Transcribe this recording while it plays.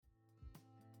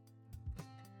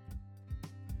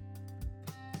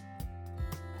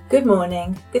Good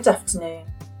morning, good afternoon,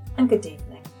 and good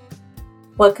evening.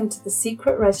 Welcome to the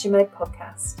Secret Resume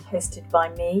podcast, hosted by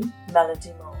me,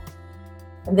 Melody Moore.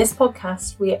 In this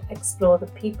podcast, we explore the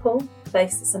people,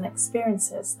 places, and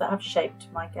experiences that have shaped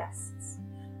my guests,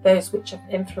 those which have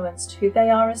influenced who they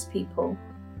are as people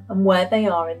and where they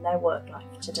are in their work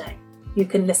life today. You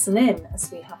can listen in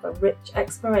as we have a rich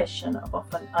exploration of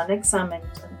often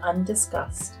unexamined and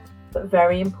undiscussed, but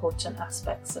very important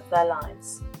aspects of their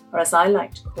lives, or as I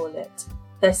like to call it,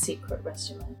 their secret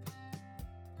resume.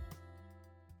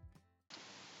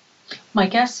 My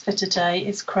guest for today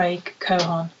is Craig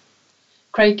Cohon.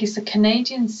 Craig is a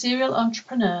Canadian serial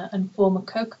entrepreneur and former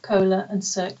Coca-Cola and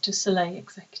Cirque du Soleil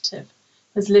executive,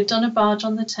 who has lived on a barge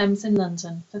on the Thames in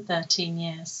London for 13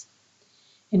 years.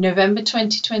 In November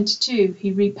 2022,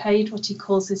 he repaid what he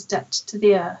calls his debt to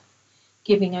the earth,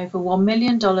 giving over $1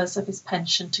 million of his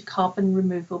pension to carbon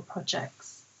removal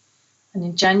projects. And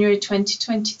in January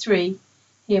 2023,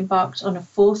 he embarked on a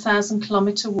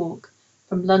 4,000-kilometre walk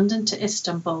from London to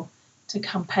Istanbul to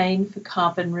campaign for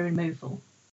carbon removal.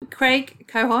 Craig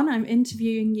Cohon, I'm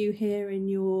interviewing you here in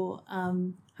your,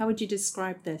 how would you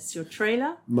describe this? Your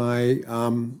trailer? My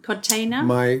container?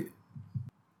 My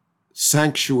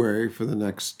sanctuary for the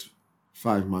next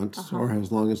 5 months, or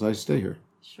as long as I stay here.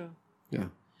 Sure. Yeah.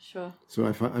 Sure. So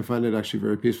I find it actually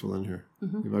very peaceful in here,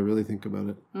 if I really think about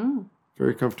it.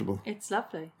 Very comfortable. It's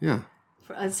lovely. Yeah.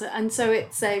 And so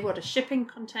it's a shipping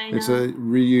container? It's a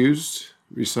reused,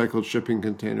 recycled shipping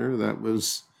container that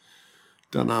was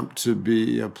done up to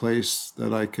be a place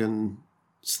that I can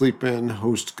sleep in,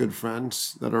 host good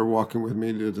friends that are walking with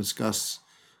me to discuss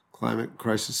climate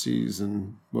crises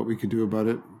and what we could do about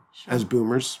it as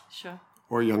boomers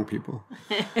or young people.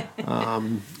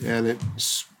 And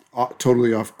it's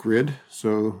totally off grid,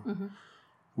 so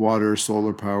water,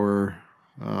 solar power,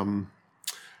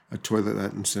 a toilet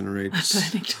that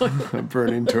incinerates, a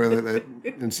burning toilet that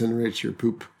incinerates your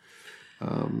poop.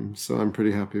 So I'm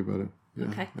pretty happy about it. Yeah.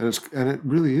 Okay. And it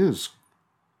really is.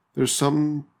 There's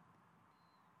some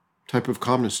type of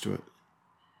calmness to it.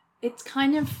 It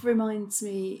kind of reminds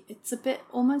me, it's a bit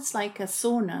almost like a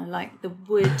sauna, like the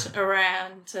wood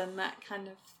around and that kind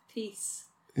of peace.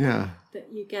 Yeah. That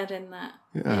you get in that,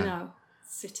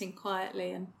 sitting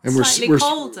quietly and slightly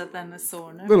colder than a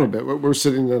sauna. A little bit. We're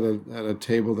sitting at a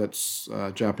table that's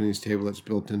a Japanese table that's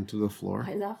built into the floor.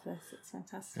 I love this. It's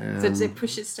fantastic. And so it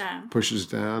pushes down. Pushes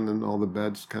down, and all the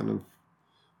beds kind of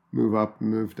move up and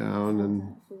move down,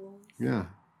 and yeah.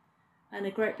 And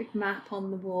a great big map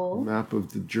on the wall. Map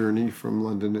of the journey from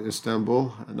London to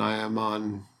Istanbul, and I am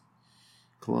on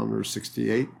kilometer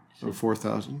 68 of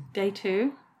 4,000. Day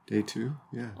two. Day two,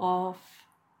 yeah. Of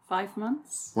 5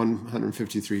 months?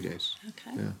 153 days.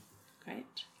 Okay. Yeah.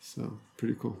 Great. So,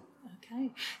 pretty cool. Okay.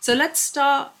 So let's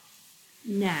start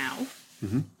now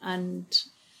and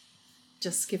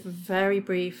just give a very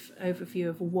brief overview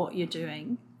of what you're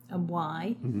doing and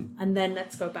why. And then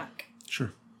let's go back.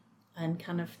 Sure. And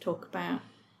kind of talk about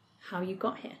how you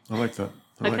got here. I like that.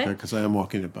 I like that because I am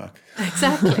walking it back.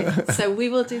 Exactly. So we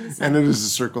will do the same. And it is a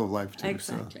circle of life too.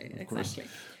 Exactly. So, exactly.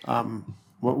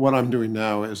 What I'm doing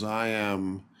now is I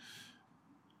am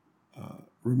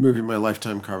removing my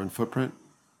lifetime carbon footprint.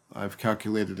 I've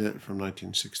calculated it from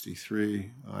 1963.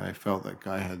 I felt like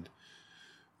I had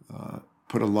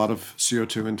put a lot of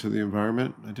CO2 into the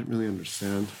environment. I didn't really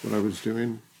understand what I was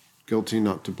doing. Guilty,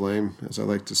 not to blame, as I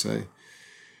like to say.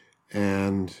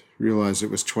 And realized it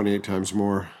was 28 times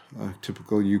more a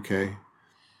typical UK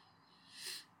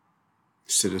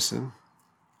citizen.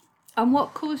 And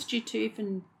what caused you to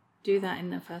even do that in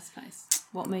the first place?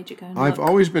 What made you go and I've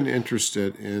always been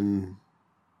interested in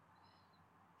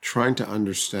trying to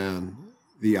understand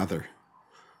the other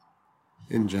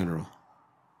in general.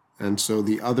 And so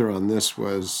the other on this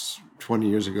was 20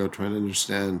 years ago trying to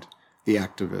understand the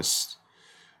activists,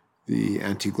 the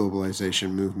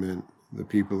anti-globalization movement, the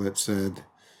people that said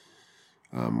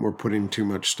we're putting too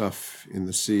much stuff in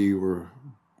the sea, we're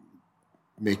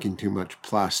making too much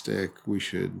plastic, we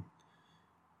should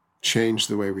change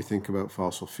the way we think about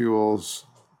fossil fuels,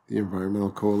 the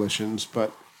environmental coalitions.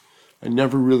 But I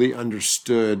never really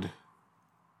understood,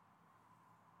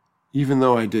 even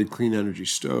though I did clean energy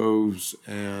stoves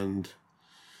and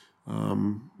I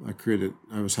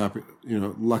was happy,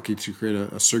 lucky to create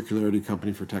a circularity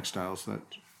company for textiles that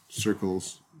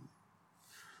circles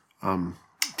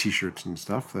t-shirts and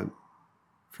stuff that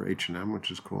for H&M, which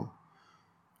is cool.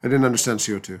 I didn't understand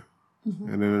CO2.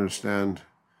 I didn't understand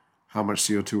how much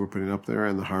CO2 we're putting up there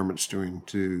and the harm it's doing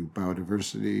to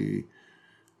biodiversity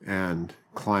and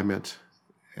climate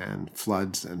and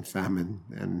floods and famine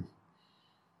and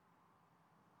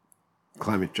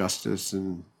climate justice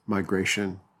and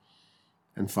migration.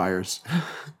 and fires.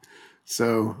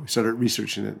 So I started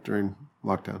researching it during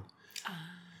lockdown.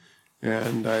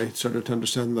 And I started to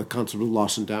understand the concept of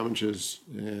loss and damages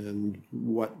and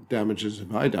what damages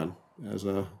have I done as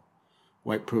a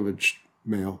white privileged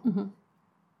male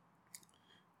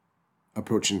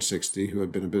approaching 60 who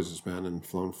had been a businessman and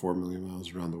flown 4 million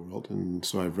miles around the world. And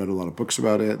so I've read a lot of books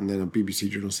about it. And then a BBC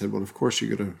journal said, well, of course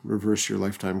you're going to reverse your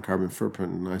lifetime carbon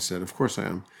footprint. And I said, of course I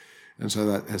am. And so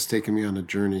that has taken me on a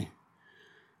journey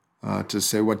to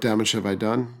say, what damage have I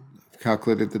done? I've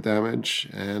calculated the damage.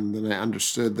 And then I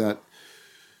understood that,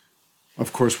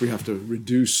 of course, we have to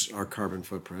reduce our carbon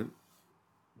footprint,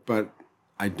 but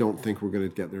I don't think we're going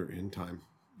to get there in time.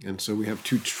 And so we have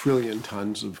 2 trillion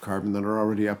tons of carbon that are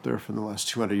already up there for the last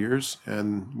 200 years,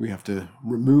 and we have to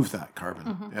remove that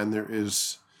carbon. And there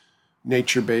is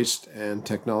nature-based and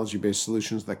technology-based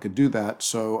solutions that could do that.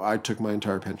 So I took my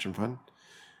entire pension fund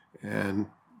and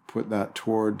put that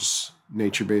towards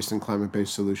nature-based and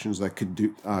climate-based solutions that could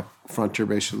do,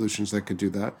 frontier-based solutions that could do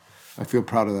that. I feel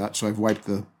proud of that. So I've wiped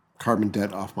the carbon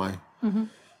debt off my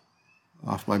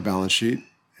balance sheet.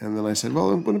 And then I said, well,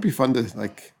 wouldn't it be fun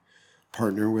to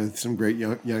partner with some great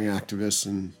young activists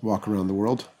and walk around the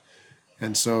world?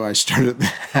 And so I started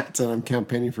that, and I'm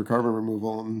campaigning for carbon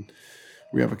removal. And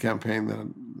we have a campaign that,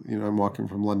 I'm walking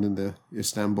from London to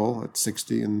Istanbul at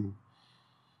 60 and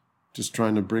just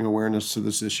trying to bring awareness to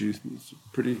this issue. It's a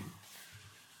pretty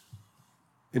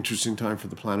interesting time for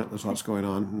the planet. There's lots going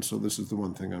on. And so this is the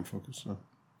one thing I'm focused on.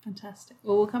 Fantastic.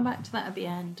 Well, we'll come back to that at the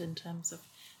end in terms of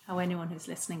how anyone who's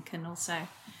listening can also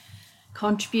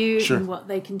contribute and what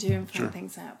they can do and find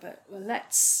things out. But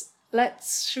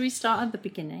should we start at the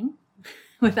beginning?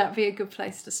 Would that be a good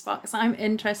place to start? Because I'm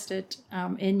interested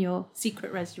in your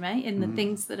secret resume, in the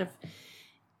things that have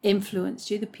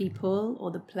influenced you, the people or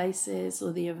the places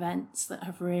or the events that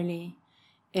have really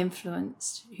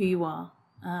influenced who you are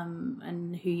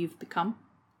and who you've become.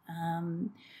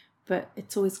 But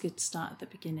it's always good to start at the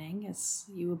beginning, as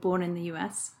you were born in the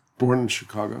US. Born in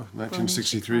Chicago,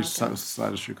 1963, south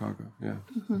side of Chicago, yeah.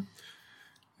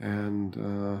 And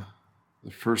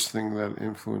the first thing that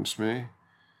influenced me,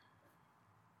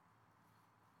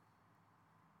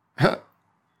 I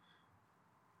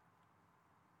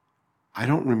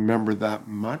don't remember that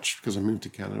much because I moved to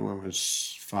Canada when I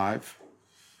was 5.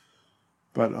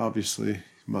 But obviously,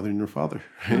 mother and your father,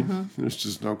 right? There's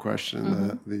just no question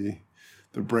that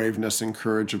the braveness and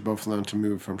courage of both of them to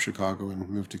move from Chicago and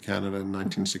move to Canada in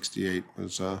 1968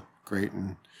 was great.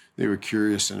 And they were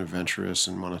curious and adventurous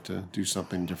and wanted to do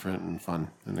something different and fun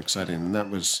and exciting. And that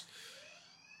was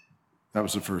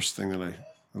the first thing that I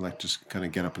like to kind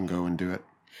of get up and go and do it.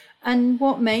 And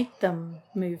what made them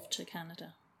move to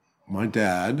Canada? My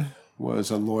dad was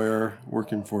a lawyer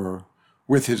working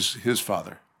with his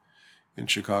father in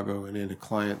Chicago, and he had a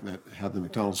client that had the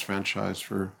McDonald's franchise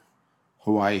for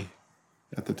Hawaii.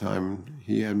 At the time,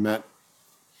 he had met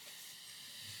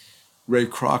Ray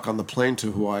Kroc on the plane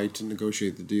to Hawaii to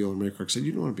negotiate the deal. And Ray Kroc said,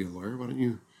 you don't want to be a lawyer. Why don't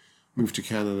you move to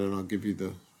Canada and I'll give you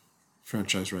the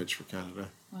franchise rights for Canada.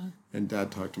 Wow. And Dad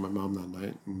talked to my mom that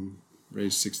night and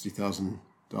raised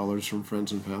 $60,000 from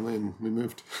friends and family, and we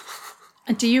moved.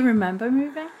 And do you remember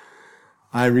moving?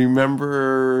 I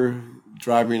remember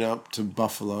driving up to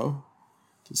Buffalo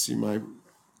to see my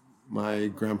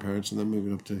grandparents and then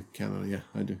moving up to Canada. Yeah,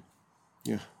 I do.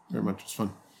 Yeah, very much. It's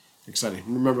fun, exciting. I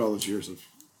remember all those years of,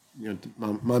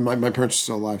 my parents are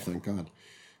still alive, thank God.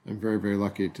 I'm very, very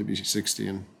lucky to be 60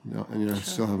 and I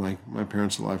still have my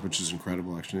parents alive, which is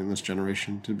incredible actually in this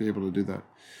generation to be able to do that.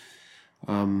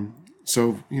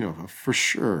 So, for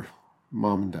sure,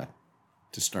 mom and dad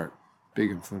to start,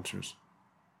 big influencers.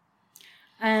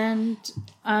 And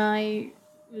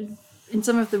in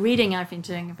some of the reading I've been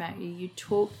doing about you, you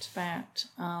talked about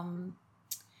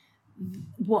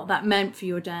what that meant for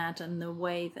your dad and the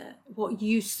way that what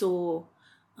you saw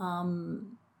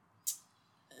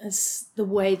as the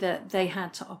way that he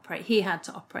had to operate.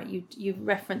 You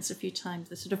referenced a few times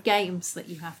the sort of games that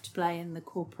you have to play in the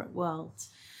corporate world.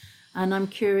 And I'm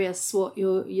curious what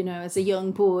your, as a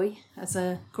young boy, as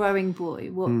a growing boy,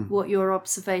 what your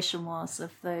observation was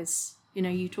of those.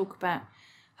 You talk about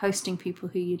hosting people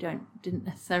who you didn't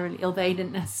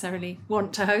necessarily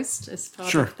want to host as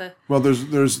part of the. Well, there's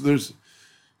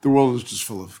the world is just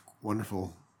full of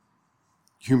wonderful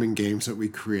human games that we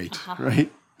create,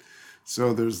 right?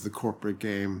 So there's the corporate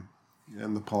game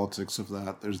and the politics of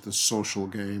that. There's the social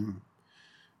game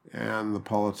and the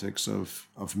politics of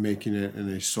making it in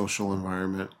a social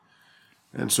environment.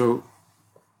 And so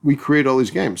we create all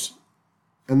these games.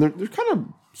 And they're kind of,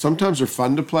 sometimes they're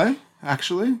fun to play,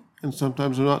 actually, and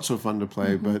sometimes they're not so fun to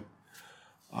play. But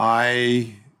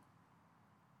I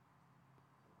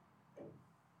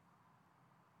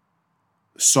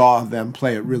saw them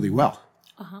play it really well,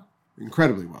 Uh-huh.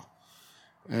 incredibly well.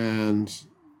 And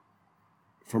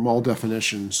from all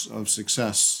definitions of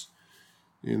success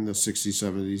in the 60s,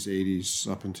 70s, 80s,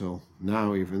 up until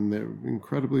now even, they're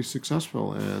incredibly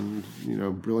successful and,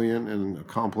 brilliant and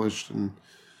accomplished. And,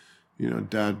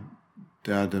 dad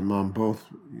and mom both,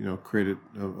 created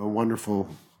a wonderful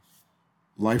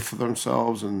life for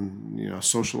themselves and, a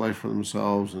social life for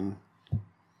themselves, and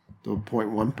the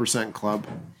 0.1% club,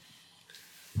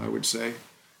 I would say,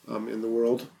 in the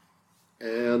world.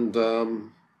 And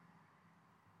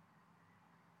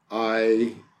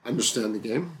I understand the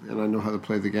game, and I know how to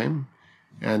play the game,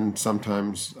 and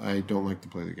sometimes I don't like to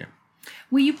play the game.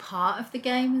 Were you part of the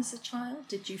game as a child?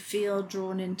 Did you feel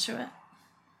drawn into it?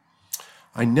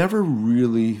 I never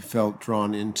really felt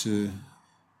drawn into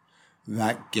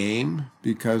that game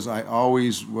because I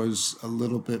always was a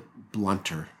little bit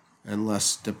blunter and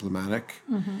less diplomatic,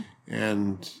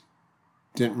 and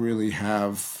didn't really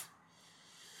have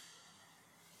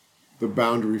the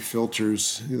boundary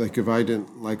filters. Like if I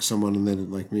didn't like someone and they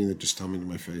didn't like me, they'd just tell me to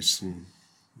my face, and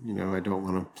I don't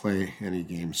want to play any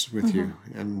games with you.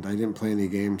 And I didn't play any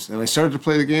games, and I started to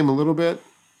play the game a little bit,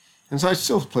 and so I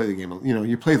still play the game.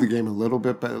 You play the game a little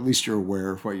bit, but at least you're aware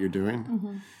of what you're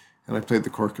doing. And I played the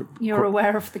cork. You're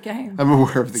aware of the game. I'm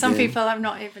aware of the game. Some people I'm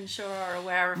not even sure are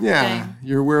aware of the game. Yeah,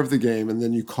 you're aware of the game, and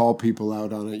then you call people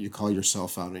out on it. You call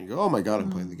yourself out, and you go, "Oh my God,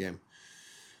 I'm playing the game."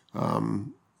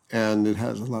 And it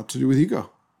has a lot to do with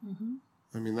ego.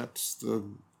 I mean, that's the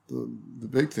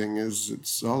big thing. Is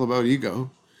it's all about ego.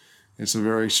 It's a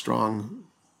very strong,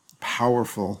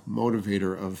 powerful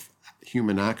motivator of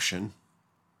human action,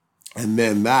 and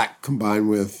then that combined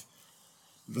with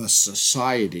the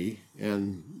society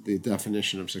and the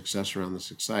definition of success around the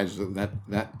society,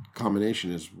 that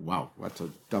combination is, wow, that's a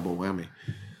double whammy.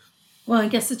 Well, I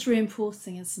guess it's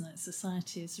reinforcing, isn't it?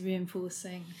 Society is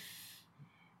reinforcing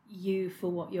you for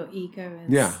what your ego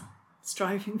is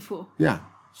striving for. Yeah.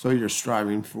 So you're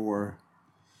striving for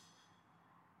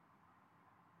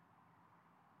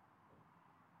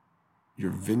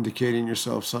you're vindicating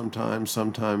yourself sometimes.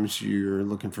 Sometimes you're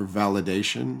looking for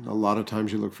validation. A lot of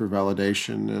times you look for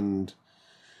validation,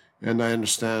 and I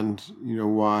understand,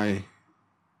 why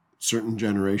certain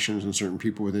generations and certain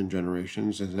people within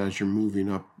generations, and as you're moving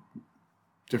up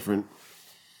different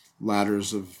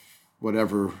ladders of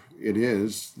whatever it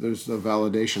is, there's a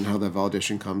validation. How that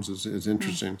validation comes is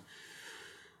interesting.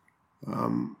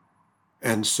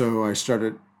 And so I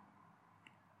started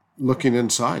looking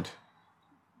inside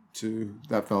to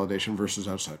that validation versus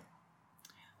outside.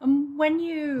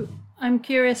 I'm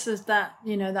curious as that,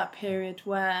 that period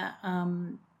where,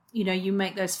 you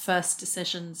make those first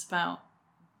decisions about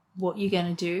what you're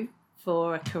going to do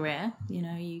for a career.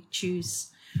 You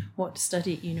choose what to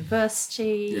study at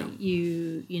university. Yeah.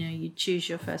 You choose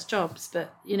your first jobs,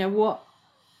 but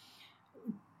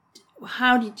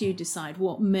how did you decide?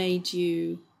 What made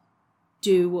you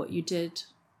do what you did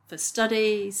for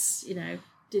studies?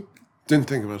 Didn't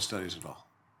think about studies at all.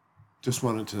 Just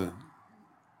wanted to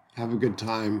have a good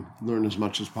time, learn as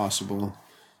much as possible,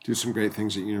 do some great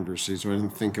things at university. So I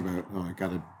didn't think about, I got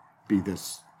to be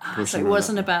this person. So it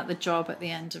wasn't about the job at the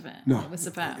end of it. No, it was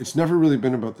about. It's never really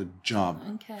been about the job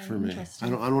for me.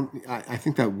 I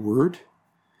think that word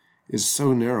is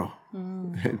so narrow.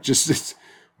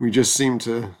 We just seem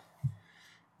to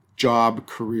job,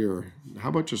 career. How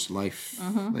about just life?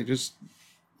 Like just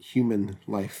human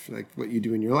life, like what you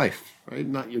do in your life, right?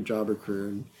 Not your job or career.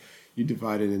 And you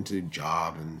divide it into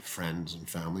job and friends and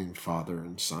family and father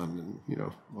and son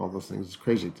and, all those things. It's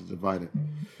crazy to divide it.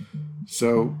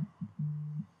 So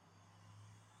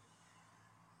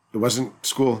it wasn't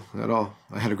school at all.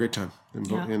 I had a great time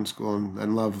in school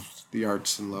and loved the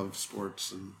arts and loved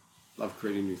sports and loved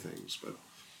creating new things, but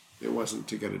it wasn't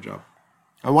to get a job.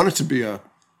 I wanted to be a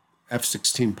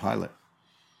F-16 pilot.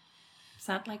 Is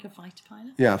that like a fighter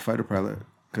pilot? Yeah, a fighter pilot,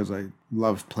 because I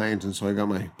love planes, and so I got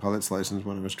my pilot's license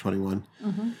when I was 21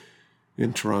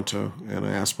 in Toronto, and I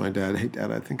asked my dad, "Hey,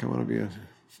 Dad, I think I want to be a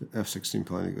F-16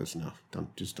 pilot." He goes, "No,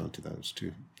 don't do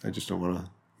that. I just don't want to."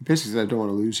 He basically said, "I don't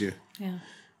want to lose you." Yeah.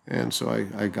 And so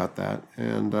I got that,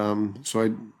 and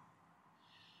so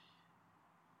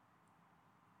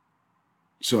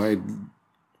I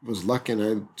was lucky, and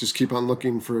I just keep on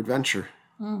looking for adventure.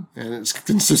 And it's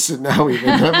consistent now even.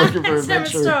 I'm looking for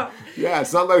adventure. Never stop. Yeah,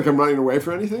 it's not like I'm running away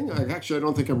from anything. I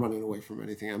don't think I'm running away from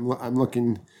anything. I'm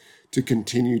looking to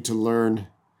continue to learn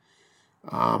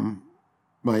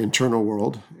my internal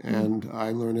world, and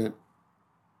I learn it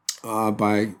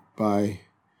by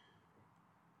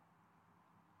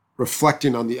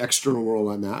reflecting on the external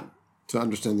world I'm at to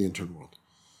understand the internal world.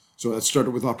 So that started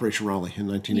with Operation Raleigh in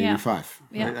 1985.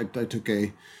 Yeah.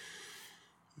 Right?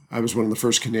 I was one of the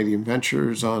first Canadian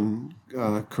ventures on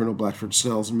Colonel Blatchford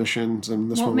Snell's missions,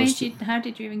 and this What one made was. you? How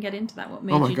did you even get into that? What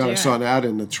made Oh my you God! do I saw it? an ad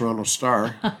in the Toronto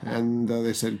Star, and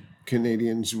they said,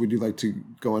 "Canadians, would you like to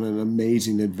go on an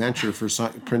amazing adventure for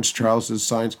Prince Charles's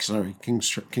science? Sorry, King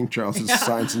Charles's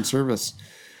science and service."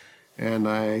 And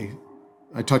I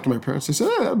talked to my parents. They said,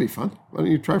 "Oh, that'll be fun. Why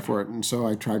don't you try for it?" And so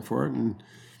I tried for it, and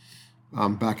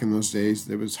back in those days,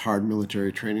 there was hard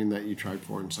military training that you tried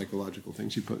for and psychological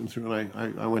things you put them through.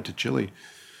 And I went to Chile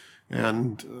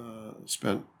and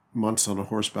spent months on a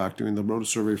horseback doing the road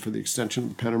survey for the extension of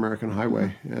the Pan American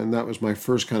Highway. And that was my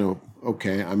first kind of,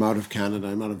 okay, I'm out of Canada,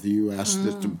 I'm out of the U.S.,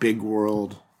 this the big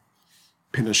world.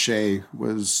 Pinochet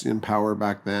was in power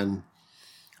back then.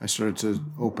 I started to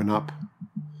open up,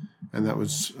 and that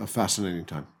was a fascinating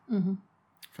time.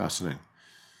 Fascinating.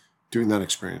 Doing that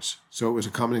experience. So it was a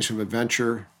combination of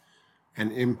adventure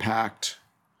and impact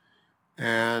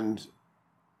and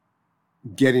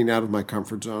getting out of my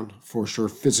comfort zone, for sure,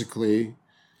 physically,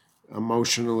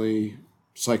 emotionally,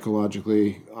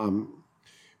 psychologically,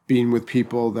 being with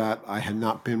people that I had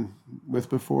not been with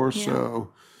before. Yeah.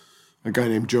 So a guy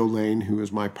named Joe Lane, who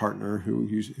was my partner,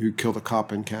 who killed a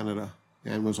cop in Canada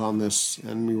and was on this,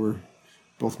 and we were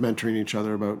both mentoring each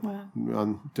other about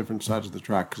on different sides of the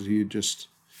track, because he had just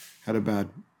had a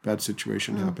bad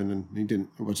situation happen, and it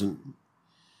wasn't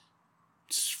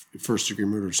first degree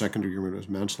murder, second degree murder, it was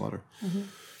manslaughter.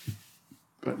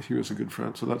 But he was a good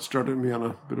friend, so that started me on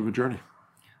a bit of a journey.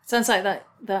 Sounds like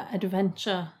that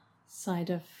adventure side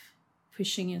of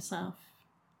pushing yourself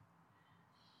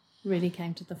really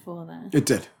came to the fore there. It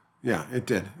did. Yeah, it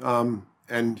did.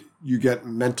 And you get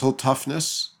mental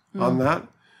toughness on that.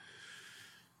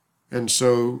 And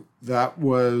so that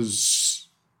was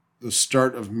the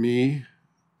start of me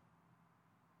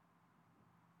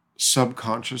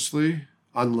subconsciously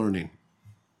unlearning.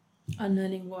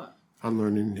 Unlearning what?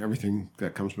 Unlearning everything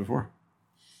that comes before.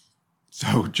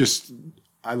 So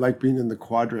I like being in the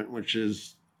quadrant, which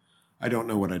is, I don't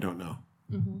know what I don't know.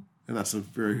 And that's a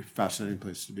very fascinating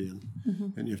place to be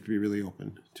in. And you have to be really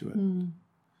open to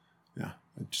it. Yeah,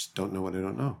 I just don't know what I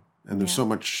don't know. And there's so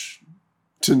much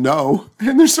to know,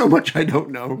 and there's so much I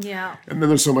don't know. Yeah. And then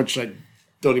there's so much I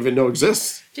don't even know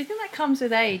exists. Do you think that comes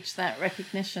with age, that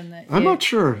recognition that I'm not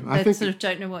sure. I think sort of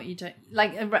don't know what you don't,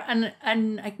 like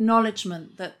an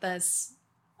acknowledgement that there's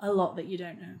a lot that you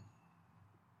don't know?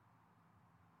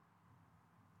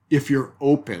 If you're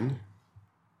open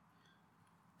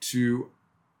to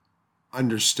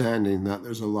understanding that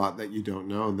there's a lot that you don't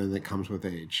know, then it comes with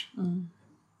age.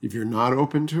 If you're not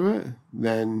open to it,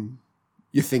 then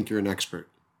you think you're an expert.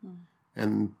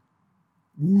 And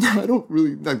I don't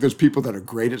really, like, there's people that are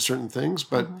great at certain things,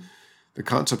 but the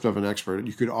concept of an expert,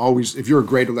 you could always, if you're a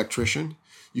great electrician,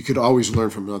 you could always learn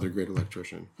from another great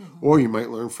electrician. Or you might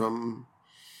learn from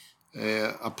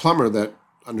a plumber that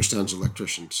understands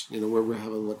electricians. You know, where we have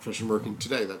an electrician working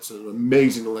today, that's an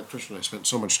amazing electrician. I spent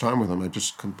so much time with him, I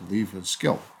just couldn't believe his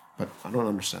skill. But I don't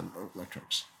understand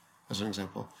electrics, as an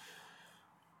example.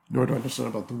 Nor do I understand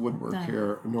about the woodwork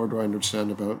here, nor do I understand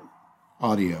about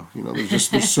audio. You know,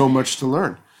 there's so much to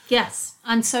learn. Yes,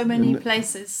 and so many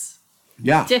places.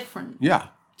 Yeah. Different. Yeah.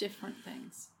 Different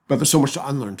things. But there's so much to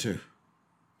unlearn too,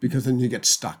 because then you get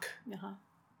stuck.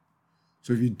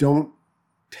 So if you don't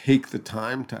take the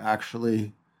time to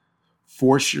actually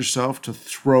force yourself to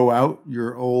throw out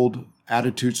your old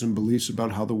attitudes and beliefs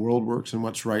about how the world works and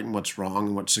what's right and what's wrong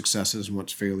and what success is and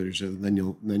what's failures is, then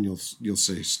you'll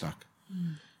stay stuck.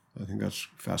 I think that's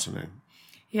fascinating.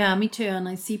 Yeah, me too. And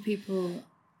I see people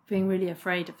being really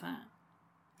afraid of that.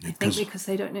 I think because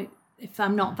they don't know, if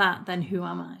I'm not that, then who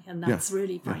am I? And that's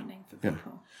really frightening for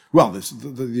people. Well,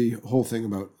 the whole thing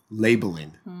about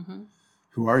labeling.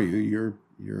 Who are you?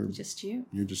 You're just you.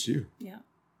 You're just you. Yeah.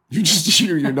 You're just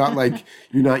you. You're not like,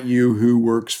 you're not you who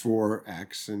works for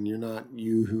X, and you're not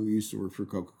you who used to work for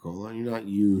Coca-Cola, and you're not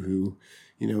you who,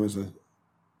 is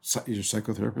you're a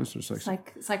psychotherapist or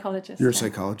psychologist. You're a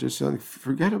psychologist. So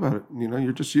forget about it.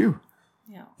 You're just you.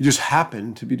 Yeah. You just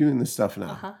happen to be doing this stuff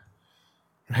now.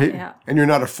 Right? Yeah. And you're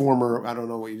not a former, I don't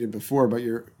know what you did before, but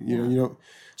you're,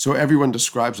 so everyone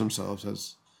describes themselves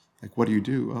as like, what do you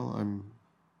do?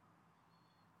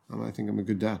 Well, I think I'm a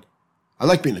good dad. I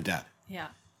like being a dad. Yeah.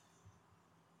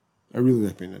 I really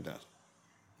like being a dad.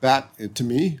 That, to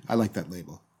me, I like that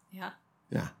label. Yeah.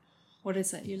 Yeah. What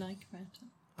is it you like about it?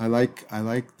 I like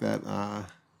that,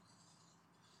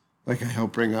 like I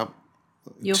help bring up.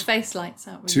 Your face lights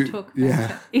up when you talk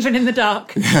about it, even in the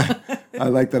dark. Yeah. I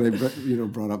like that I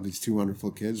brought up these two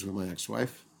wonderful kids with my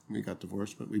ex-wife. We got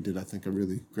divorced, but we did, I think, a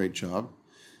really great job.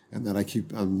 and that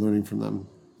I'm learning from them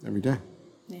every day.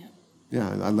 Yeah. Yeah,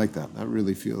 I like that. That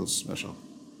really feels special.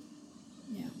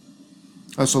 Yeah.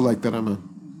 I also like that I'm a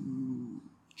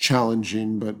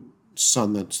challenging but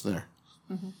son that's there.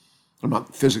 Mm-hmm. I'm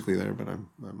not physically there, but I'm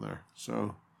there.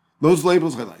 So those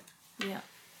labels I like. Yeah.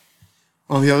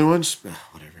 All the other ones,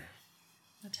 whatever.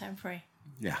 They're temporary.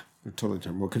 Yeah, they're totally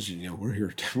temporary. Because we're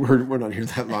here. We're not here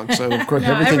that long, so of course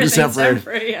No, everything's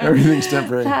temporary. Yeah. Everything's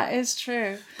temporary. That is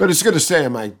true. But it's good to say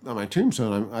on my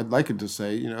tombstone. I'd like it to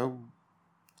say,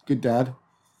 good dad,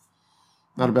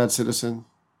 not a bad citizen,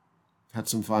 had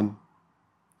some fun,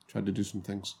 tried to do some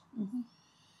things.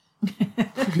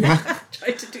 Mm-hmm. Yeah.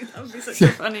 Tried to do that would be such a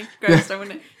funny gravestone,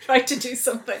 wouldn't it? Tried to do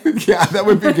something. Yeah, that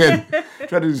would be good.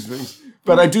 Try to do some things.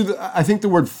 But I think the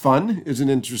word fun is an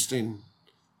interesting.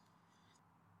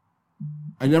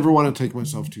 I never want to take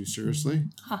myself too seriously,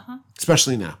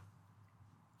 especially now.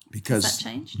 Because has that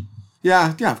changed?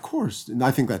 Yeah, of course. And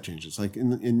I think that changes. Like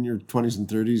in your 20s and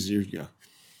 30s,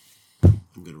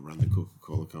 I'm going to run the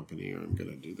Coca-Cola company, or I'm going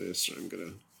to do this, or I'm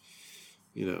going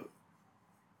to,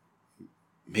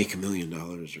 make $1 million,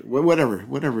 or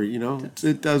whatever,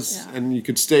 it does. Yeah. And you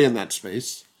could stay in that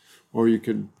space, or you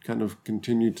could kind of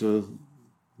continue to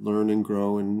learn and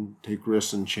grow and take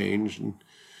risks and change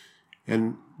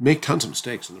and make tons of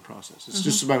mistakes in the process. It's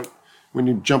just about when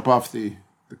you jump off the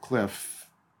cliff,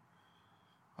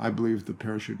 I believe the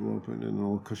parachute will open and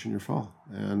it'll cushion your fall.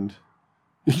 And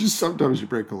sometimes you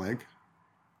break a leg,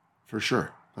 for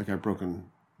sure. Like I've broken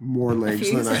more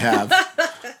legs than I have.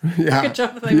 Yeah. Good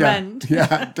job with the mend.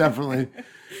 Yeah, definitely.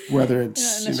 Whether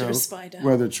it's unless you're a spider.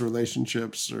 Whether it's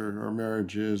relationships or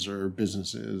marriages or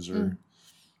businesses or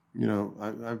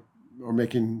or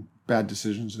making bad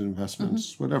decisions in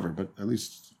investments, whatever. But at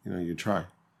least you try.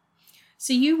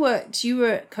 So you were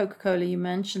at Coca-Cola. You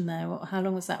mentioned there. How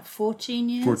long was that? 14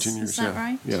 years. 14 years. Is that yeah.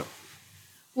 right? Yeah.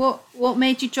 What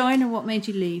made you join and what made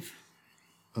you leave?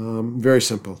 Very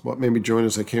simple. What made me join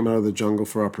is I came out of the jungle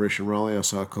for Operation Raleigh. I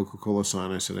saw a Coca-Cola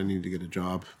sign. I said I needed to get a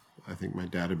job. I think my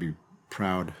dad would be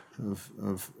proud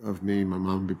of me. My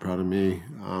mom would be proud of me.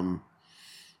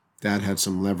 Dad had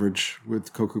some leverage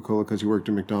with Coca-Cola because he worked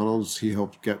at McDonald's. He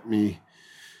helped get me,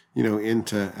 in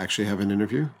to actually have an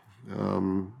interview.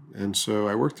 And so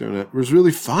I worked there, and it was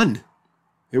really fun.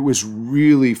 It was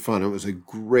really fun. It was a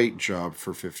great job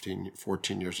for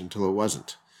 14 years until it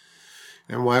wasn't.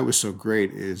 And why it was so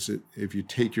great is that if you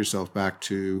take yourself back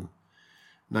to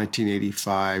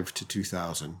 1985 to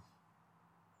 2000,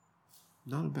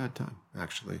 not a bad time,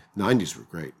 actually. 90s were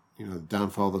great. The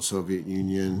downfall of the Soviet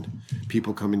Union,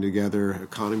 people coming together,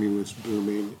 economy was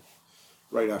booming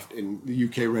right after in the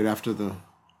UK, right after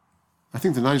I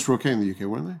think the 90s were okay in the UK,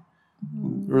 weren't they?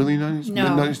 Early 90s?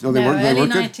 No. Mid-90s? No, they weren't. Early They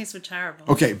weren't 90s were terrible.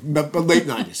 Okay, but late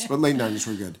 90s. But late 90s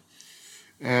were good.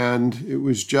 And it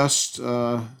was just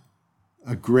a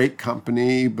great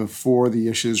company before the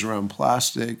issues around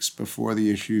plastics, before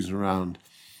the issues around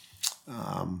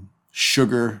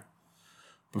sugar,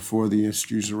 before the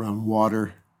issues around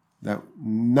water that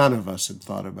none of us had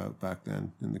thought about back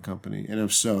then in the company. And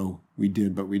if so, we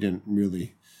did, but we didn't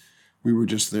really. We were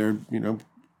just there,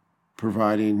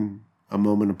 providing a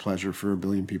moment of pleasure for 1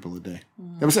 billion people a day.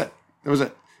 That was it.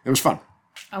 It was fun.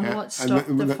 And what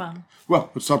stopped the fun?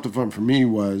 Well, what stopped the fun for me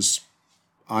was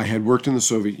I had worked in the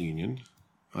Soviet Union.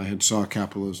 I had saw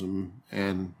capitalism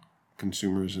and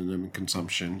consumerism and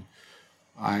consumption.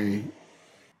 I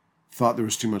thought there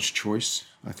was too much choice.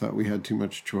 I thought we had too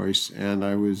much choice. And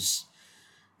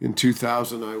in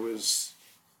 2000, I was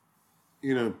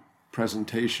in a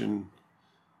presentation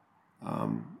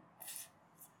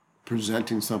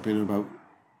presenting something about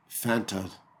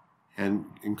Fanta and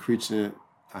increasing it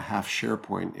a half share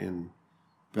point in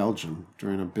Belgium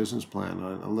during a business plan.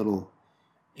 A little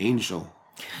angel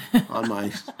on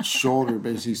my shoulder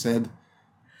basically said,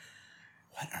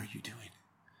 "What are you doing?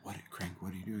 Craig,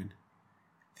 what are you doing?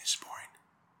 This is boring.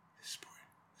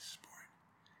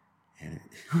 And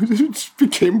it just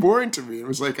became boring to me. It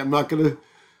was like, I'm not going to...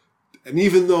 And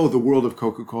even though the world of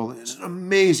Coca-Cola is an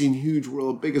amazing, huge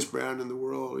world, biggest brand in the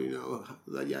world,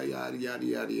 yada, yada, yada,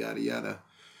 yada, yada, yada.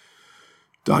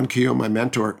 Don Keogh, my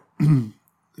mentor, who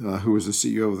was the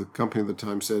CEO of the company at the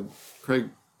time, said, "Craig,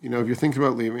 if you're thinking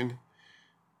about leaving,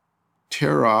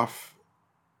 tear off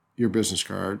your business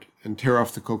card and tear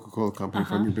off the Coca-Cola company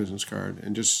from your business card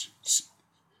and just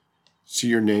see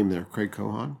your name there, Craig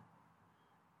Cohon.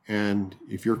 And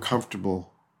if you're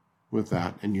comfortable with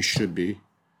that, and you should be,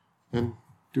 then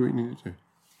do what you need to do."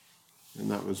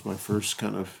 And that was my first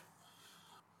kind of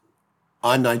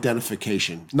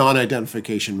non-identification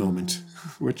moment,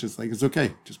 which is like, it's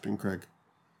okay, just being Craig.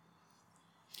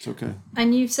 It's okay.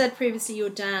 And you've said previously your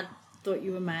dad thought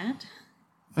you were mad?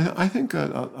 I think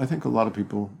a lot of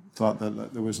people thought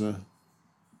that there was a.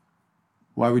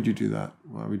 Why would you do that?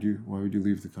 Why would you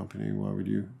leave the company? Why would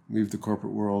you leave the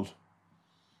corporate world?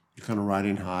 You're kind of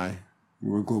riding high. You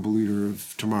were a global leader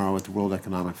of tomorrow at the World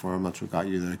Economic Forum. That's what got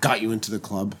you there. It got you into the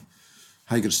club.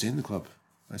 How are you going to stay in the club?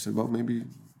 I said, well, maybe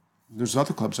there's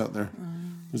other clubs out there.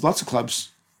 There's lots of clubs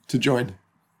to join.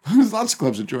 There's lots of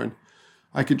clubs to join.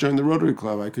 I could join the Rotary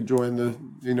Club. I could join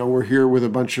we're here with a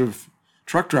bunch of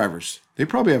truck drivers. They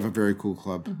probably have a very cool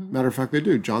club. Matter of fact, they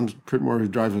do. John Pridmore, who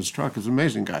drives his truck, is an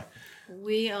amazing guy.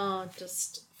 We are,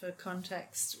 just for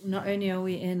context, not only are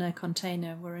we in a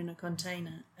container, we're in a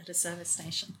container at a service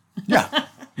station. Yeah,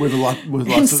 with lots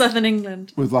in southern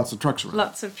England. With lots of trucks around.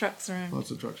 Lots of trucks around.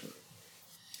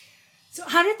 So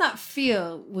how did that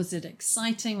feel? Was it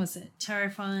exciting? Was it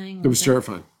terrifying? It was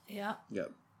terrifying. Yeah. Yeah.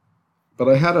 But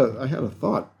I had a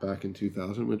thought back in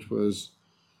 2000, which was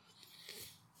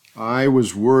I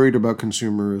was worried about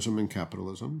consumerism and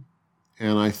capitalism.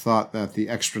 And I thought that the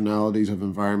externalities of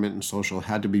environment and social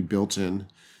had to be built in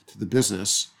to the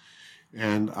business.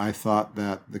 And I thought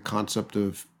that the concept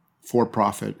of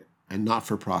for-profit and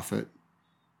not-for-profit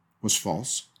was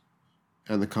false.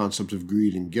 And the concept of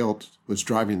greed and guilt was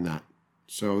driving that.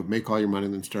 So make all your money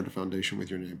and then start a foundation with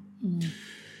your name.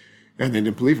 And they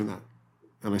didn't believe in that.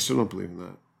 And I still don't believe in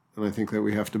that. And I think that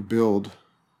we have to build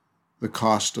the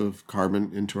cost of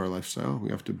carbon into our lifestyle.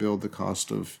 We have to build the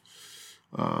cost of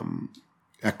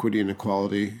equity and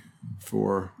equality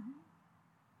for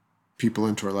people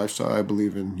into our lifestyle. I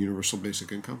believe in universal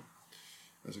basic income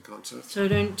as a concept. So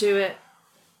don't do it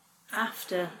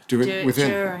after. Do it within.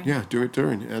 During. Yeah, do it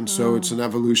during. And so it's an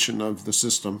evolution of the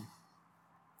system.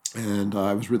 And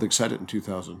I was really excited in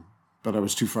 2000. But I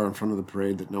was too far in front of the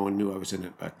parade that no one knew I was in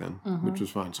it back then, which was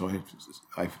fine. So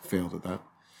I failed at that.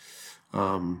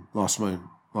 Lost my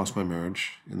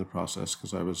marriage in the process because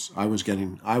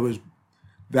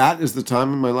that is the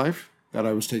time in my life that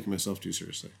I was taking myself too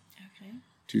seriously. Okay.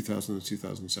 2000 to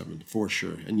 2007, for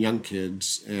sure. And young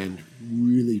kids and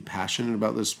really passionate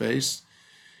about this space.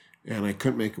 And I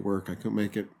couldn't make it work. I couldn't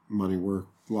make money work.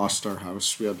 Lost our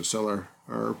house. We had to sell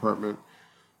our apartment.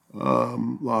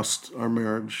 Lost our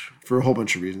marriage for a whole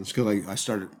bunch of reasons. Because I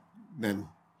started then,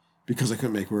 because I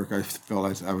couldn't make work, I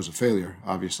felt I was a failure,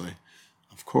 obviously.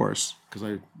 Of course, because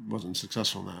I wasn't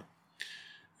successful in that.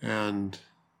 And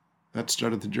that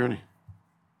started the journey.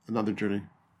 Another journey,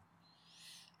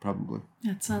 probably.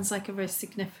 That sounds like a very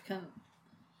significant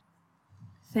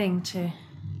thing to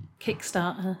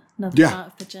kickstart another part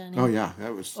of the journey. Oh, yeah.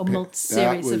 That was... Or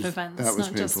series of events, not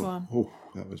painful. just one. Oh,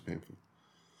 that was painful.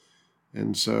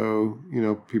 And so,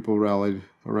 people rallied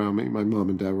around me. My mom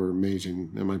and dad were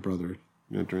amazing, and my brother,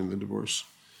 during the divorce.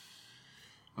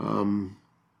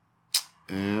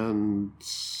 And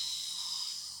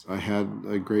I had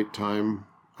a great time.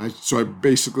 So I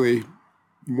basically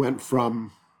went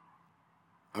from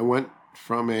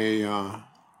a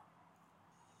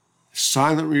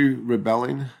silently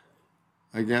rebelling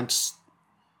against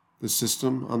the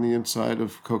system on the inside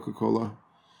of Coca-Cola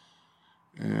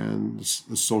and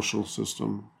the social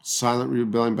system, silent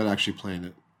rebellion, but actually playing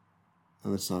it.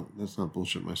 And that's not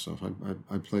bullshit myself.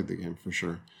 I played the game for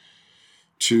sure.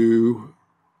 To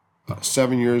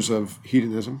 7 years of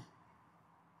hedonism.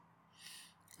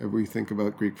 If we think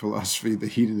about Greek philosophy, the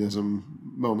hedonism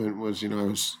moment was, I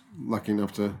was lucky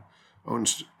enough to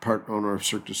part owner of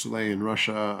Cirque du Soleil in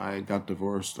Russia. I got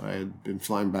divorced. I had been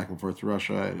flying back and forth to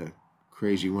Russia. I had a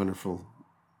crazy, wonderful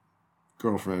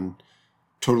girlfriend.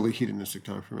 Totally hedonistic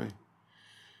time for me.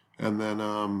 And then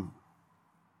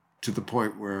to the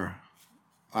point where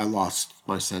I lost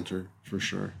my center for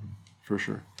sure.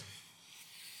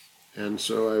 And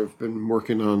so I've been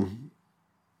working on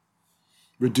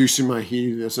reducing my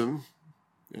hedonism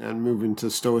and moving to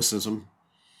stoicism.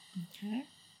 Okay.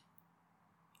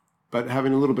 But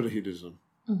having a little bit of hedonism.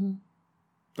 Mm-hmm.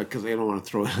 Because I don't want to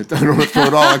throw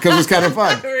it all because it's kind of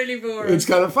fun. Really boring. It's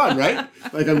kind of fun, right?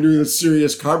 Like I'm doing a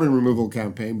serious carbon removal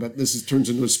campaign, but turns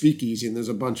into a speakeasy and there's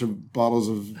a bunch of bottles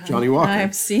of Johnny Walker. I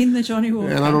have seen the Johnny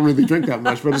Walker. And I don't really drink that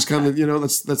much, but it's kind of,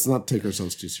 let's not take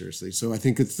ourselves too seriously. So I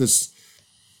think it's this,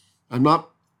 I'm not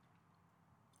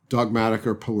dogmatic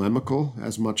or polemical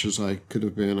as much as I could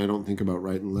have been. I don't think about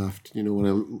right and left.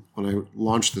 When I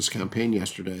launched this campaign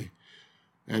yesterday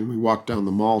and we walked down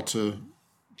the mall to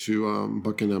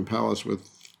Buckingham Palace with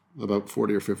about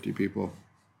 40 or 50 people,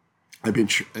 I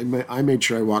made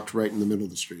sure I walked right in the middle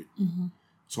of the street. Mm-hmm.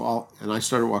 So I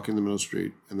started walking in the middle of the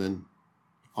street, and then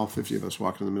all 50 of us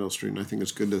walked in the middle of the street, and I think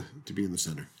it's good to be in the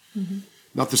center. Mm-hmm.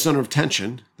 Not the center of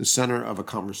tension, the center of a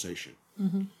conversation.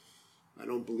 Mm-hmm. I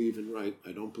don't believe in right.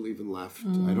 I don't believe in left.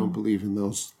 I don't believe in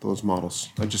those models.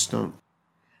 I just don't.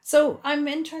 So I'm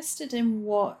interested in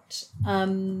what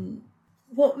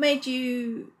made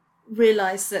you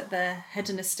realise that the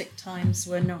hedonistic times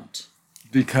were not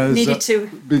Because needed to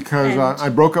I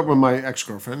broke up with my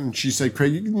ex-girlfriend, and she said,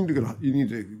 "Craig, you need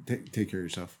to take care of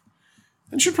yourself,"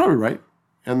 and she's probably right.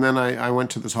 And then I went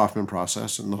to this Hoffman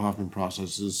process, and the Hoffman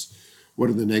process is what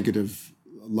are the negative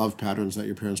love patterns that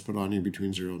your parents put on you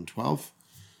between 0 and 12,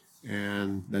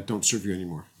 and that don't serve you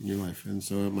anymore in your life. And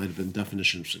so it might have been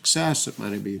definition of success. It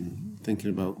might have been thinking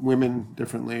about women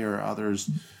differently, or others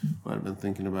might have been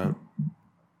thinking about.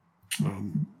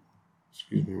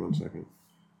 Excuse me 1 second.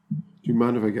 Do you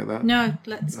mind if I get that? No,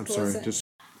 let's I'm pause sorry. it.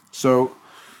 So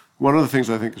one of the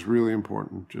things I think is really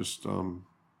important, just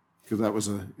because that was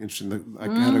interesting.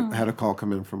 I had a call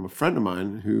come in from a friend of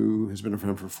mine who has been a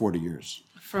friend for 40 years.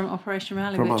 From Operation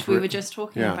Raleigh, which we were just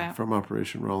talking about. Yeah, from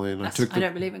Operation Raleigh. And I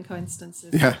don't believe in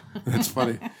coincidences. Yeah, that's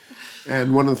funny.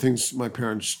 And one of the things my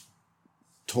parents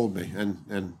told me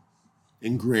and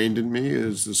ingrained in me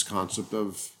is this concept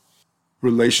of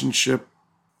relationship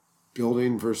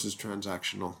building versus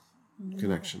transactional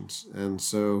connections. And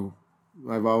so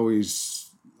I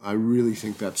really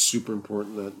think that's super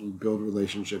important, that you build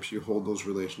relationships, you hold those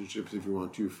relationships if you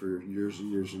want to for years and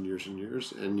years and years and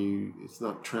years, and it's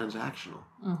not transactional.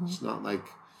 It's not like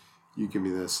you give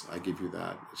me this, I give you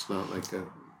that. It's not like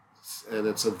and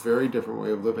it's a very different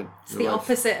way of living. It's the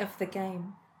opposite of the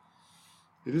game.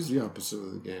 It is the opposite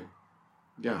of the game.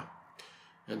 Yeah.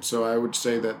 And so I would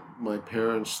say that my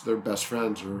parents, their best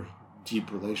friends are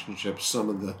deep relationships. Some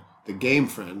of the game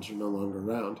friends are no longer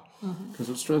around because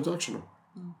it's transactional.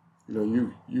 You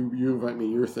know, you invite me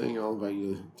your thing, I'll invite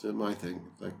you to my thing.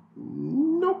 Like,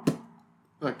 nope,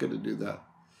 not going to do that.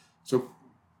 So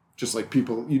just like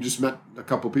people, you just met a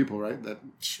couple people, right? That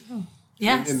sure.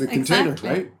 Yes, in the container, exactly.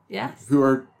 right? Yes.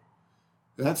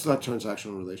 That's not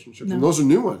transactional relationships. No. And those are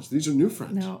new ones. These are new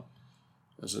friends. No.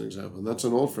 As an example. And that's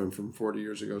an old friend from 40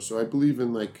 years ago. So I believe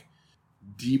in like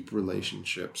deep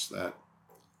relationships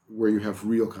where you have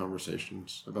real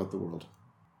conversations about the world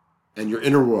and your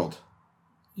inner world.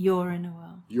 Your inner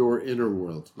world. Your inner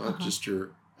world, not just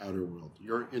your outer world.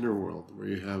 Your inner world, where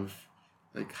you have,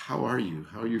 like, how are you?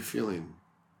 How are you feeling?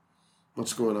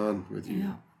 What's going on with you?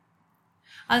 Yeah.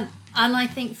 And I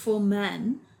think for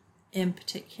men in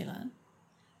particular,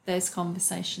 those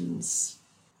conversations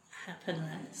happen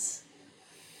less.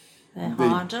 They're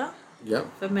harder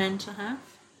for men to have.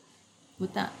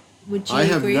 Would you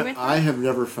agree with that? I have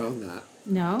never found that.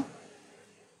 No.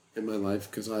 In my life,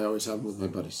 because I always have them with my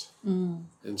buddies.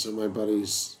 And so my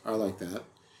buddies are like that.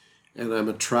 And I'm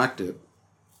attracted.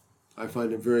 I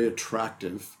find it very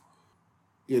attractive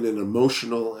in an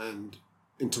emotional and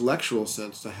intellectual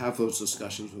sense to have those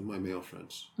discussions with my male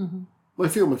friends. My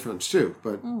female friends too,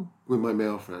 but with my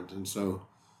male friends. And so,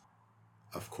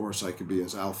 of course, I could be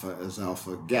as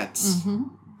alpha gets,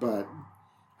 but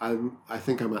I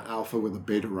think I'm an alpha with a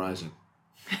beta rising.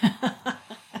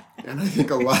 And I think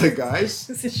a lot of guys...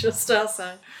 This is your star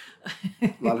sign.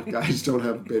 A lot of guys don't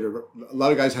have beta... A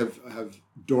lot of guys have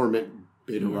dormant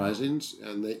beta risings,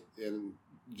 and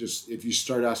just if you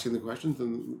start asking the questions,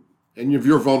 and if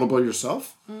you're vulnerable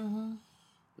yourself,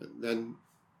 then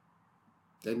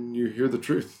you hear the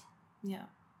truth. Yeah.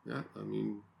 Yeah, I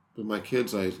mean, with my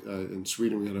kids, in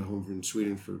Sweden, we had a home in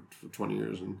Sweden for 20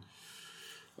 years, and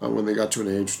when they got to an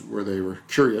age where they were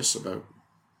curious about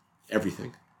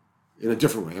everything, in a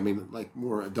different way. I mean, like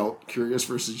more adult curious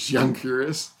versus young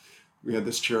curious. We had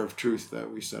this chair of truth that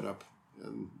we set up,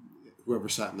 and whoever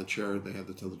sat in the chair, they had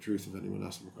to tell the truth if anyone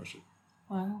asked them a question.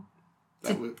 Wow.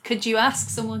 Could you ask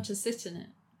someone to sit in it?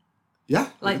 Yeah.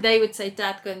 Like they would say,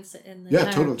 Dad, go and sit in the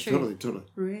chair of truth. Totally.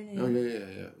 Really? Oh,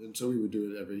 yeah. And so we would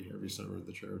do it every summer at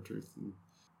the chair of truth. And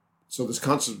so this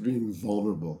concept of being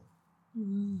vulnerable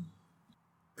and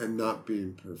not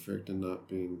being perfect and not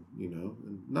being,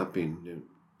 and not being,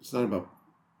 it's not about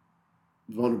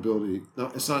vulnerability.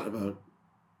 No, it's not about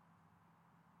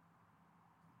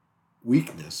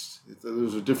weakness.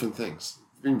 Those are different things.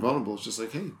 Being vulnerable is just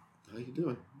like, hey, how you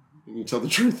doing? And you tell the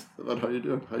truth about how you're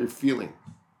doing, how you're feeling,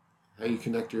 how you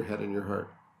connect your head and your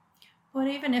heart. Well,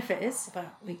 even if it is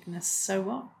about weakness, so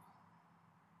what?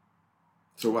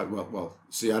 So what? Well,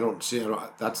 I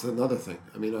don't. That's another thing.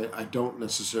 I mean, I don't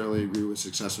necessarily agree with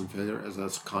success and failure as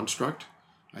that's a construct.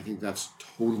 I think that's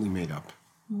totally made up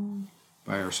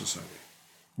by our society.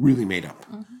 Really made up.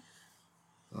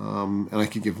 And I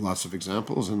could give lots of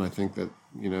examples, and I think that,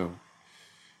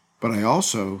 but I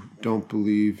also don't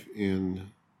believe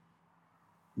in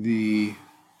the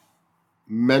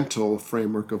mental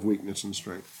framework of weakness and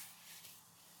strength.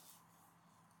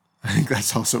 I think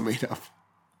that's also made up.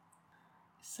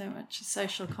 So much a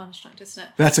social construct, isn't it?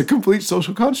 That's a complete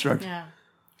social construct. Yeah.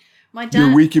 My dad.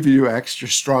 You're weak if you do X, you're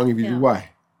strong if you do Y.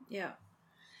 Yeah.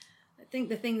 I think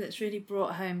the thing that's really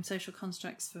brought home social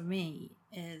constructs for me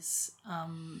is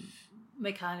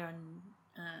Michaela and,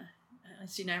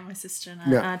 as you know, my sister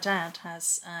and our dad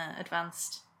has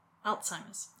advanced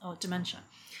Alzheimer's or dementia.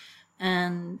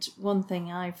 And one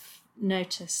thing I've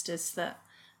noticed is that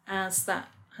as that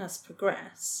has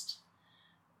progressed,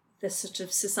 the sort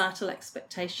of societal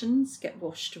expectations get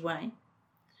washed away.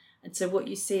 And so what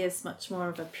you see is much more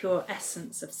of a pure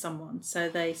essence of someone. So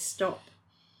they stop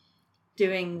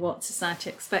doing what society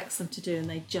expects them to do and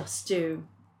they just do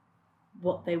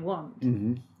what they want.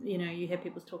 Mm-hmm. You know, you hear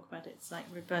people talk about it, it's like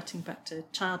reverting back to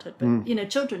childhood. But, you know,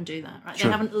 children do that, right?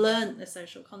 Sure. They haven't learned the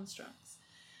social constructs.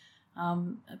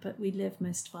 But we live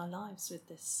most of our lives with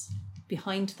this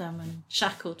behind them and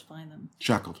shackled by them.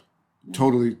 Shackled. Yeah.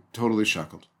 Totally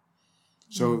shackled.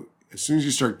 So as soon as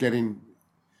you start getting...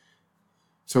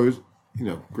 So, you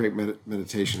know, great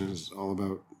meditation is all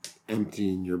about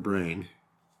emptying your brain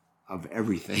of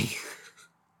everything.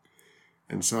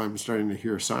 And so I'm starting to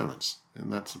hear silence.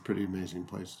 And that's a pretty amazing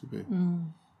place to be,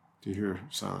 to hear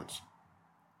silence.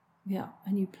 Yeah,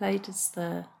 and you played as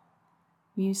the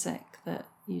music that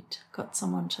you'd got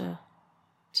someone to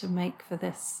make for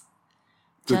this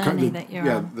journey that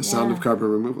you're on. The sound of carbon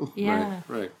removal. Yeah.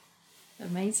 Right.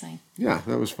 Amazing. Yeah,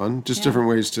 that was fun. Just different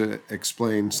ways to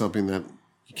explain something that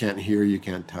you can't hear, you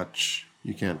can't touch,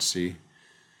 you can't see.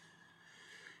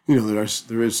 You know,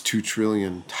 there is 2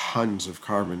 trillion tons of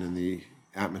carbon in the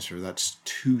atmosphere. That's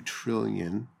 2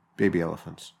 trillion baby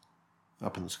elephants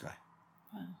up in the sky.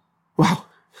 Wow.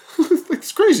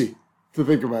 It's crazy to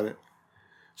think about it.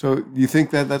 So you think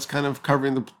that that's kind of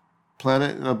covering the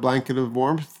planet in a blanket of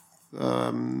warmth?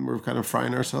 We're kind of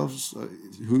frying ourselves.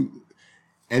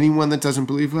 Anyone that doesn't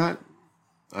believe that,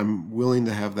 I'm willing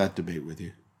to have that debate with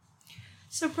you.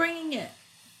 So bringing it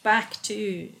back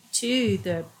to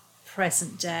the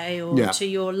present day or to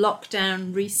your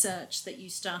lockdown research that you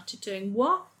started doing,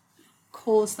 what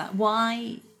caused that?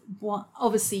 Why?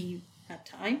 Obviously you had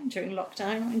time during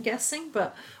lockdown, I'm guessing,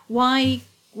 but why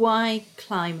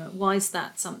climate? Why is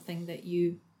that something that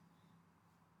you've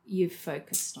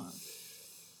focused on?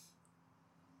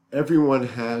 Everyone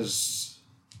has.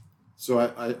 So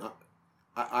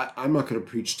I'm not going to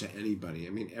preach to anybody. I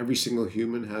mean, every single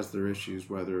human has their issues,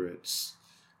 whether it's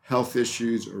health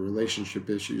issues or relationship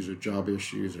issues or job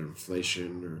issues or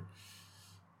inflation or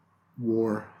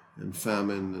war and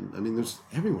famine. And I mean, there's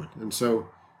everyone. And so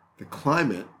the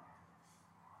climate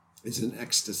is an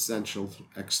existential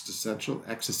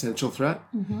threat.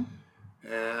 Mm-hmm.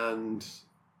 And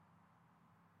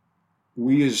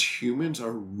we as humans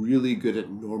are really good at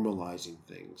normalizing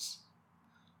things.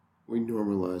 We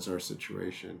normalize our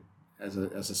situation as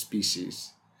a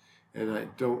species. And I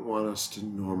don't want us to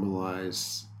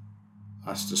normalize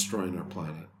us destroying our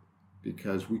planet,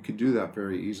 because we could do that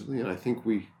very easily. And I think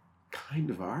we kind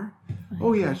of are.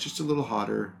 Oh yeah, it's just a little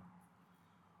hotter.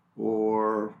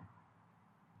 Or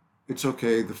it's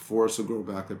okay, the forests will grow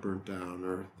back that burnt down,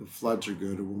 or the floods are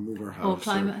good, or we'll move our house. Or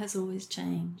climate has always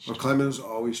changed. Or climate has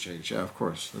always changed, yeah, of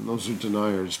course. And those are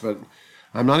deniers. But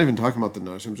I'm not even talking about the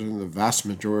deniers. I'm talking the vast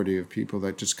majority of people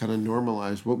that just kind of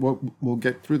normalize, we'll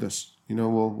get through this. You know,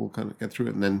 we'll kind of get through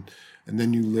it. And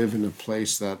then you live in a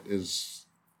place that is,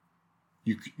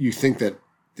 you think that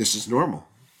this is normal.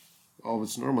 Oh,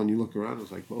 it's normal. And you look around,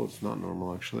 it's like, well, it's not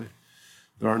normal, actually.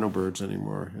 There are no birds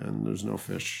anymore, and there's no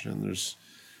fish, and there's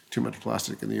too much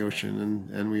plastic in the ocean,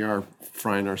 and we are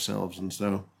frying ourselves. And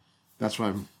so that's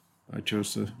why I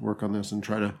chose to work on this and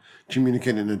try to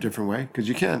communicate in a different way, because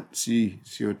you can't see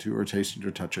CO2 or taste it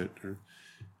or touch it.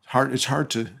 It's hard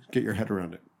to get your head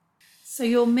around it. So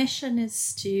your mission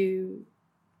is to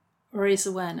raise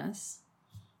awareness.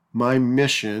 My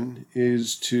mission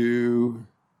is to...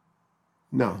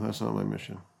 No, that's not my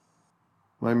mission.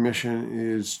 My mission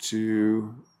is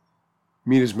to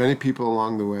meet as many people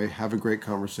along the way, have a great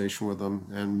conversation with them,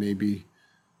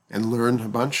 and learn a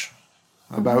bunch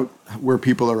about where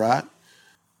people are at.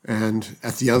 And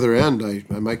at the other end, I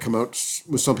might come out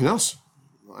with something else.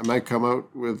 I might come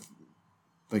out with,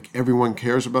 like, everyone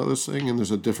cares about this thing, and there's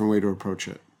a different way to approach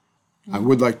it. I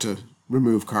would like to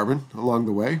remove carbon along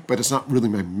the way, but it's not really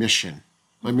my mission.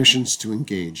 My mission is to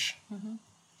engage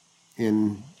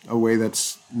in a way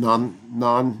that's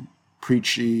non-preachy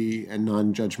and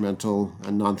non-judgmental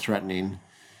and non-threatening,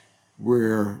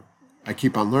 where I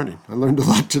keep on learning. I learned a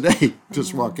lot today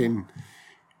just walking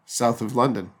south of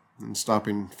London and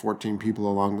stopping 14 people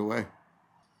along the way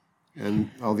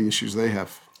and all the issues they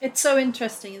have. It's so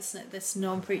interesting, isn't it? This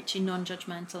non-preaching,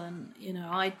 non-judgmental, and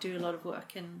I do a lot of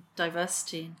work in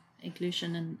diversity and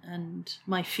inclusion, and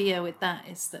my fear with that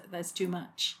is that there's too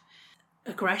much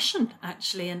aggression,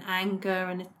 actually, and anger,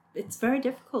 and it's very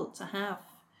difficult to have.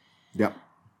 Yeah,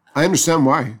 I understand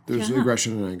why there's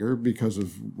aggression and anger because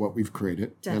of what we've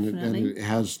created, and it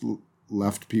has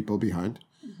left people behind,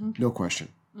 no question.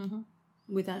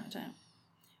 Without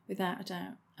a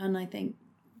doubt, and I think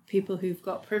people who've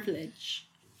got privilege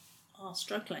are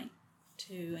struggling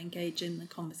to engage in the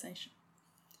conversation.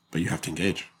 But you have to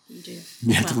engage. You do.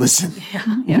 You have to listen.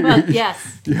 Yeah. Well,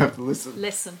 yes. You have to listen.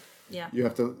 Listen. Yeah. You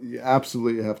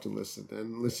absolutely have to listen.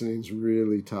 And listening is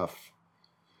really tough.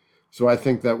 So I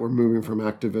think that we're moving from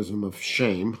activism of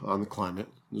shame on the climate.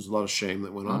 There's a lot of shame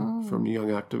that went on from young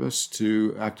activists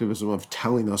to activism of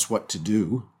telling us what to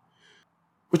do,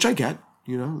 which I get.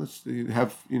 Let's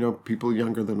have, people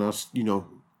younger than us,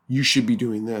 you should be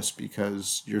doing this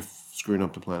because you're screwing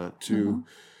up the planet, to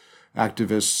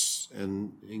activists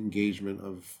and engagement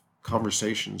of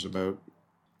conversations about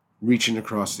reaching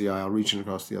across the aisle, reaching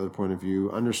across the other point of view,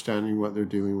 understanding what they're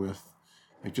dealing with,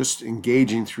 like just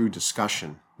engaging through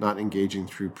discussion, not engaging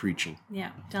through preaching.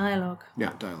 Yeah, dialogue.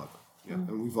 Yeah, dialogue. Yeah,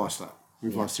 and we've lost that.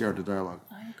 We've lost the art of dialogue.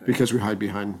 I agree. Because we hide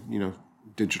behind,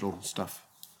 digital stuff.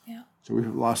 Yeah. So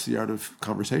we've lost the art of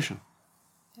conversation.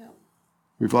 Yeah.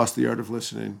 We've lost the art of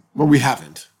listening. Well, we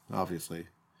haven't, obviously,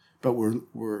 but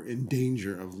we're in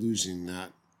danger of losing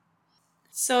that.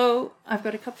 So I've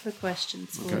got a couple of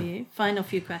questions for you. Final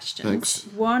few questions. Thanks.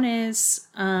 One is,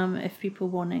 if people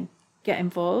want to get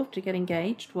involved or get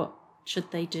engaged, what should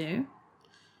they do?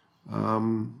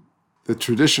 The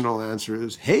traditional answer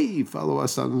is, hey, follow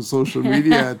us on social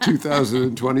media.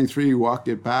 2023, Walk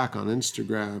It Back on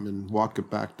Instagram and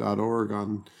walkitback.org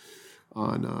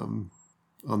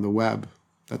on the web.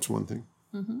 That's one thing,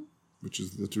 which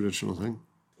is the traditional thing.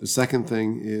 The second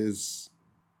thing is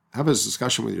have a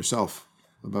discussion with yourself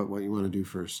about what you want to do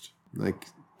first. Like,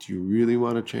 do you really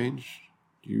want to change?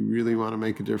 Do you really want to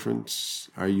make a difference?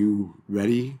 Are you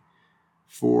ready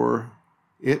for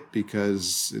it?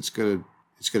 Because it's gonna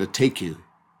take you.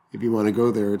 If you want to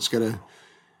go there,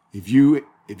 if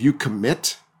you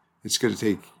commit, it's gonna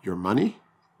take your money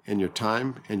and your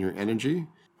time and your energy.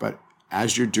 But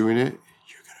as you're doing it,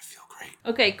 you're gonna feel great.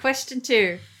 Okay, question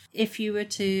 2. If you were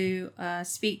to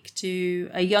speak to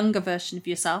a younger version of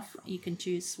yourself, you can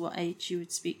choose what age you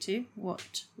would speak to.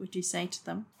 What would you say to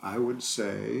them? I would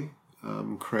say,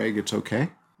 Craig, it's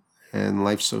okay. And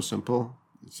life's so simple.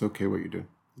 It's okay what you do.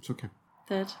 It's okay.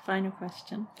 Third, final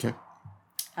question. Okay.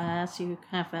 So you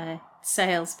have a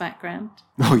sales background.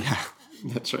 Oh, yeah.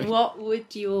 That's right. What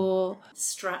would your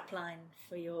strapline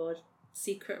for your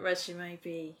secret resume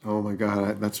be? Oh, my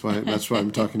God. That's why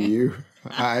I'm talking to you.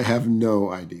 I have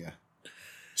no idea.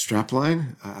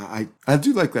 Strapline? I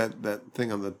do like that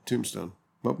thing on the tombstone.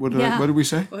 What did we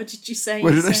say? What did you say?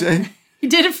 What did I say? You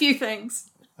did a few things.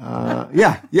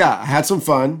 Yeah. I had some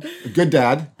fun. A good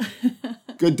dad,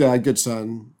 good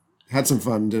son. Had some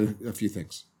fun. Did a few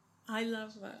things. I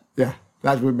love that. Yeah,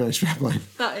 that would be my strapline.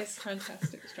 That is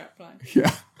fantastic strapline.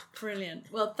 Yeah. Brilliant.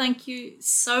 Well, thank you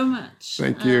so much.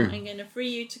 Thank you. I'm going to free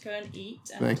you to go and eat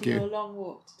Thank you. your long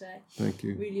walk today. Thank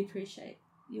you. Really appreciate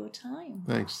your time.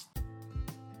 Thanks.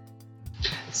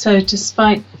 So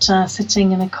despite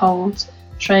sitting in a cold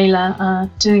trailer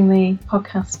doing the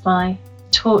podcast by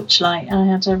torchlight, I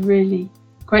had a really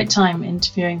great time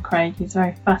interviewing Craig. He's a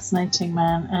very fascinating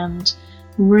man and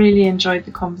really enjoyed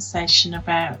the conversation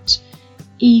about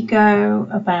ego,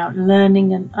 about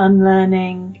learning and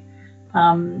unlearning,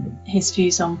 his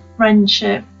views on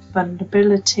friendship,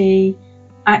 vulnerability,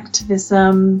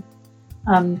 activism,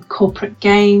 corporate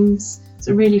games. It's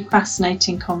a really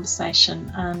fascinating conversation,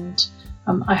 and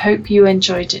I hope you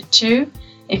enjoyed it too.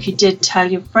 If you did, tell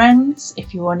your friends.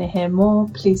 If you want to hear more,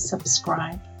 please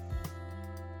subscribe.